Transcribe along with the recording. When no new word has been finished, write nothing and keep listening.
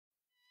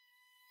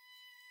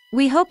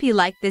We hope you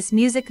like this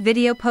music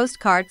video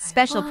postcard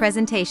special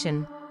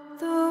presentation.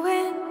 The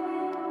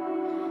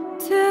wind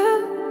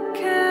to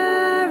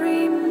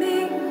carry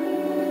me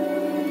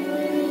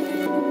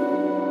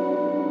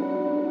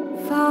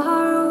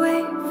far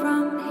away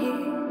from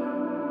here,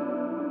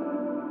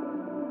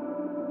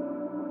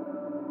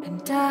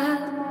 and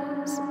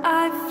as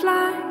I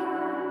fly,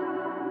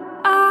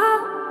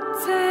 I'll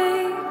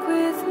take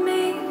with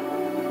me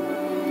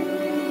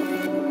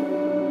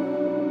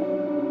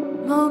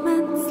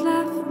moments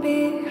left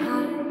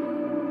behind.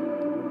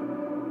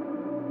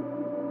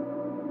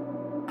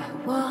 I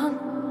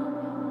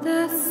want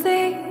the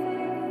sea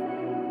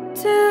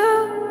to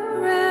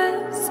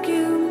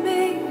rescue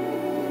me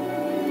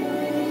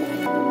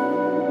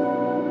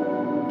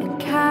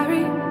and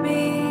carry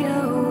me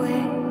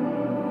away.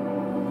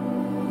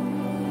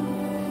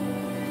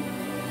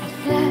 I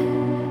let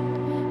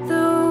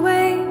the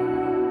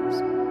waves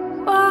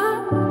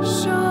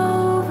wash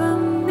over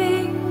me.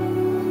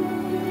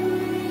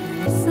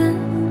 Listen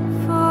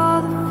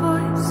for the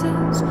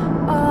voices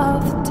of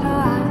the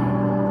tide.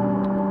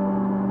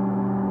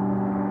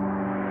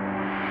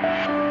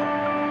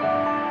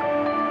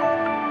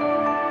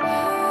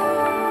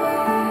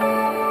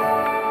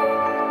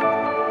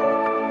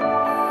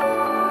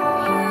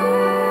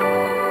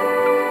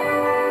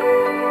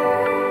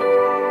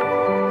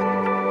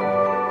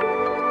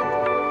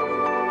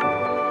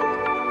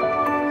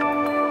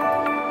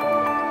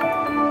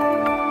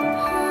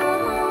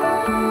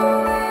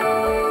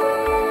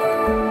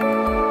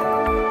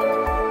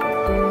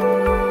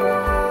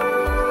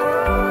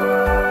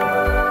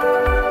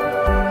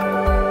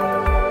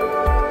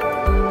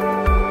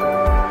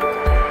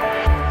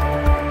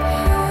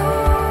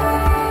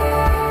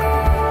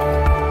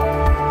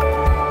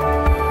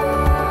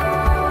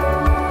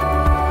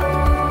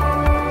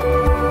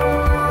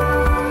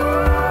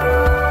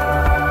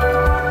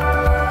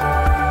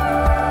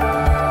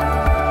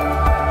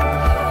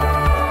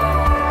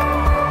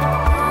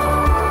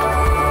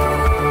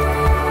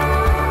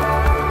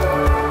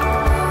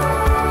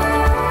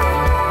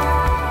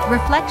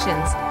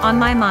 Reflections on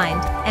my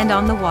mind and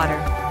on the water.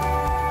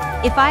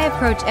 If I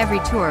approach every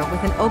tour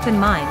with an open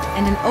mind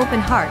and an open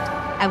heart,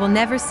 I will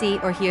never see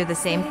or hear the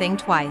same thing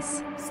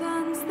twice.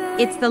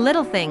 It's the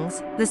little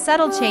things, the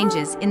subtle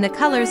changes in the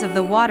colors of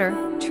the water,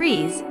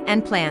 trees,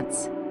 and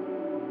plants.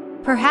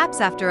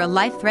 Perhaps after a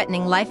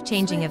life-threatening,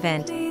 life-changing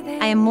event,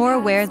 I am more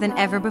aware than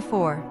ever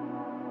before.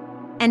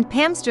 And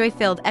Pam's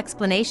joy-filled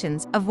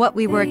explanations of what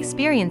we were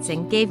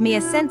experiencing gave me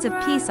a sense of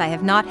peace I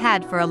have not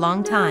had for a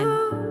long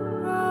time.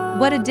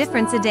 What a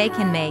difference a day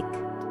can make.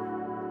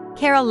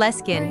 Carol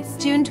Leskin,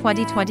 June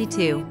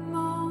 2022.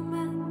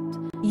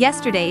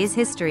 Yesterday is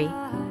history.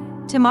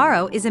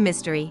 Tomorrow is a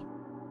mystery.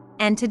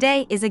 And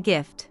today is a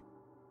gift.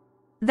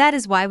 That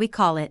is why we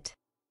call it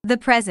the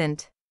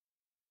present.